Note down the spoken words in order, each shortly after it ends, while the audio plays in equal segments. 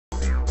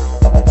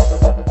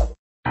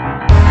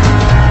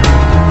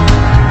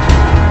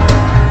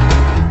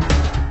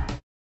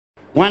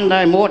One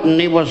day Morton,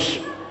 he was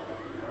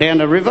down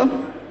the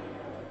river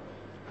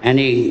and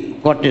he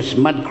got this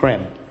mud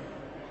crab.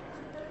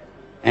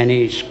 And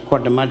he's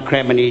caught the mud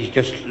crab and he's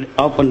just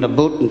opened the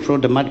boot and threw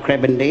the mud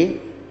crab in there.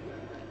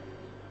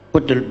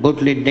 Put the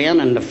boot lid down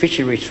and the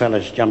fisheries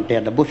fellas jumped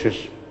out the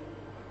bushes.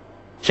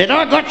 Said,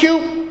 I got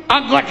you,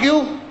 I got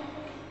you.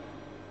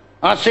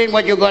 I seen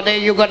what you got there,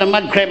 you got a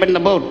mud crab in the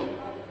boat,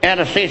 out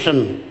of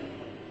season.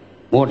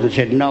 Morton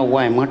said, no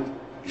way, mate.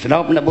 He said,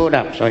 open the boot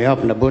up. So he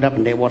opened the boot up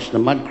and there was the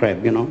mud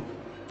crab, you know.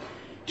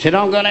 He said,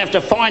 I'm going to have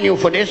to fine you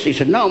for this. He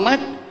said, no,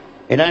 mate,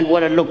 it ain't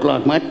what it looked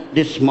like, mate.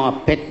 This is my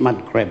pet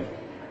mud crab.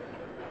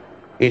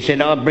 He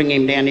said, I'll bring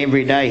him down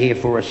every day here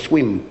for a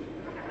swim.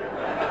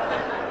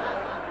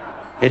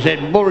 He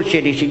said,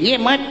 bullshit. He said, yeah,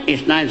 mate,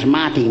 his name's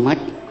Marty,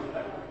 mate.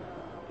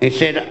 He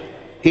said,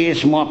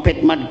 here's my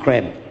pet mud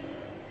crab.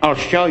 I'll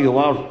show you.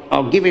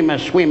 I'll give him a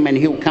swim and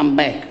he'll come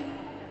back.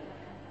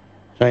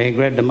 So he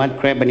grabbed the mud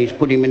crab and he's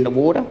put him in the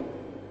water.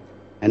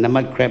 And the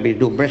mud crab is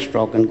do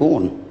breaststroke and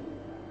gone.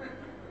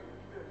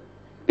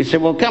 He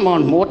said, well, come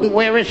on, Morton,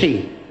 where is he?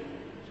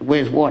 I said,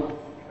 where's what?